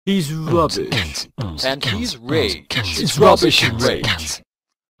He's rubbish. And he's rage. It's rubbish and rage.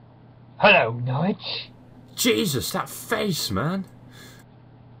 Hello, Norwich. Jesus, that face, man.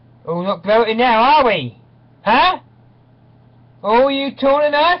 All not gloating now, are we? Huh? All you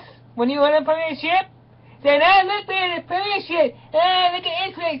taunting us when you won a premiership? Saying, oh, look, we're in a premiership. Oh, look at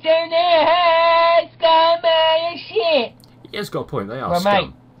Ipswich down there. Oh, scum, you're shit. He has got a point, they are Well,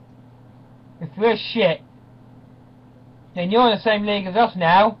 scum. mate, if we're shit, then you're in the same league as us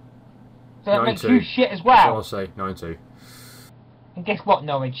now. So that makes 9-2. you shit as That's well. what I'll say, 9-2. And guess what,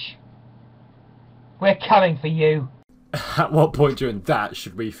 Norwich? We're coming for you. At what point during that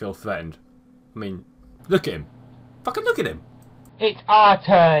should we feel threatened? I mean, look at him. Fucking look at him. It's our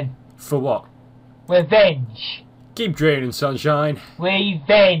turn. For what? Revenge. Keep draining, sunshine.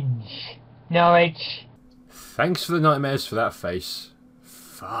 Revenge. Norwich. Thanks for the nightmares for that face.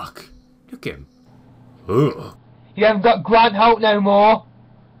 Fuck. Look at him. Ugh. You haven't got Grant Holt no more.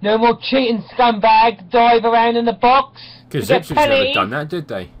 No more cheating scumbag to dive around in the box. Because You get Ipswich never penalties. done that, did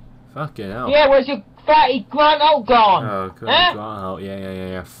they? Fucking hell. Yeah, where's your fatty Grant Holt gone? Oh, God, Huh? Grant,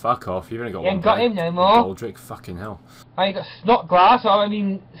 yeah. Fuck off. You've only got You one ain't got player. him no more. Goldrick, fucking hell. Oh, you got Snodgrass, or I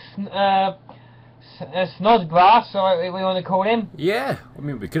mean, Snodgrass, or whatever we want to call him. Yeah, I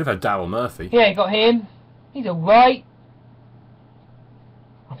mean, we could have had Darryl Murphy. Yeah, you got him. He's alright.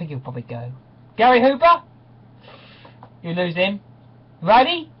 I think he'll probably go. Gary Hooper? You lose him.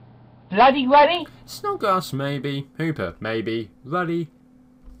 Ruddy? Bloody Ruddy? Snodgrass, maybe. Hooper, maybe. Ruddy.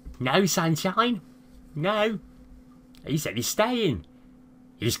 No, sunshine. No. He said he's staying.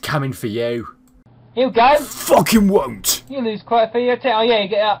 He's coming for you. He'll go. Fucking won't. You lose quite a few. Oh yeah, you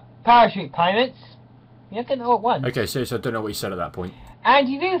get parachute payments. You're getting all at once. Okay, seriously, I don't know what you said at that point. And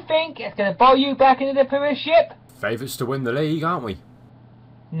you do think it's going to bowl you back into the Premiership? Favourites to win the league, aren't we?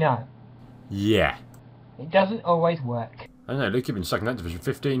 No. Yeah. It doesn't always work. I don't know, look, you've been stuck in that division for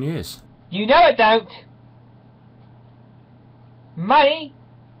 15 years. You know it don't. Money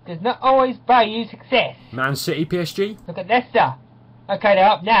does not always buy you success. Man City, PSG, Look at Leicester. Okay, they're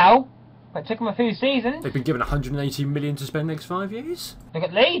up now, but it took them a few seasons. they've been given 180 million to spend next 5 years? Look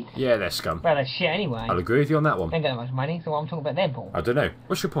at Leeds. Yeah, they're scum. Well, they're shit anyway. I'll agree with you on that one. They ain't got that much money, so what I'm talking about them for. I don't know.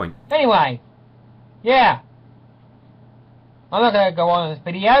 What's your point? Anyway, yeah. I'm not going to go on in this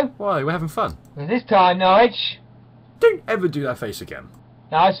video, Why? We're having fun. because this time, Norwich, Don't ever do that face again.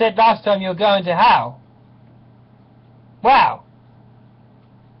 now I said last time you were going to hell. Wow.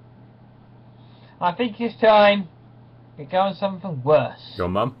 I think this time, you're going something worse. Your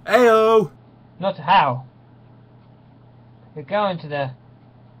mum. Ayo! Not to hell. You're going to the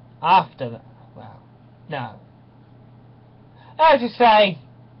after the, well, no. I was just saying,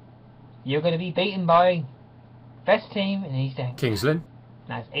 you're going to be beaten by best team in East Anglia. Kings Lynn.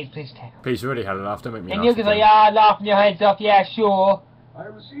 That's Ipswich Town. Please, already had a laugh. Don't make me And laugh. you can say, again. ah, laughing your heads off, yeah, sure. I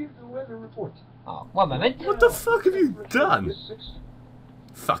received the weather report. Oh, one moment. What the fuck have you done?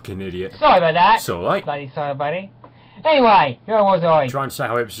 Fucking idiot. Sorry about that. It's alright. Bloody sorry, buddy. Anyway, where was I? Trying to say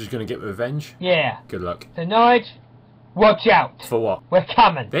how Ipswich is going to get revenge? Yeah. Good luck. So, Norwich, watch out. For what? We're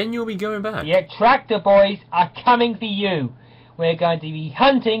coming. Then you'll be going back. The tractor boys are coming for you. We're going to be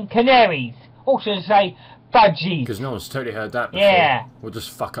hunting canaries. Or should I say, budgies. Because no one's totally heard that before. Yeah. We'll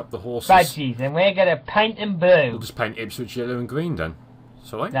just fuck up the horses. Budgies, and we're going to paint them blue. We'll just paint Ipswich yellow and green then.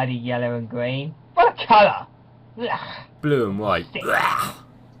 It's alright? Bloody yellow and green. What a colour. Ugh. Blue and white. Stick. Blah.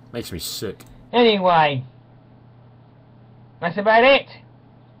 Makes me sick. Anyway, that's about it.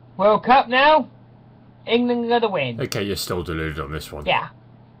 World Cup now. England got to win. Okay, you're still deluded on this one. Yeah.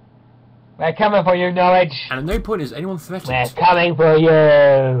 We're coming for you, Norwich. And at no point is anyone We're threatened. coming for you.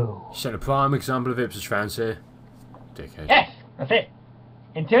 You set a prime example of Ipswich fans here. Dickhead. Yes, that's it.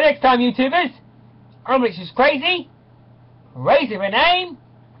 Until next time, YouTubers. I'm Ipswichcrazy. Crazy for name.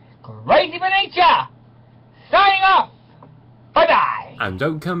 Crazy for nature. Signing off. Bye-bye. And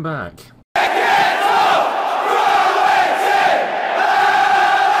don't come back.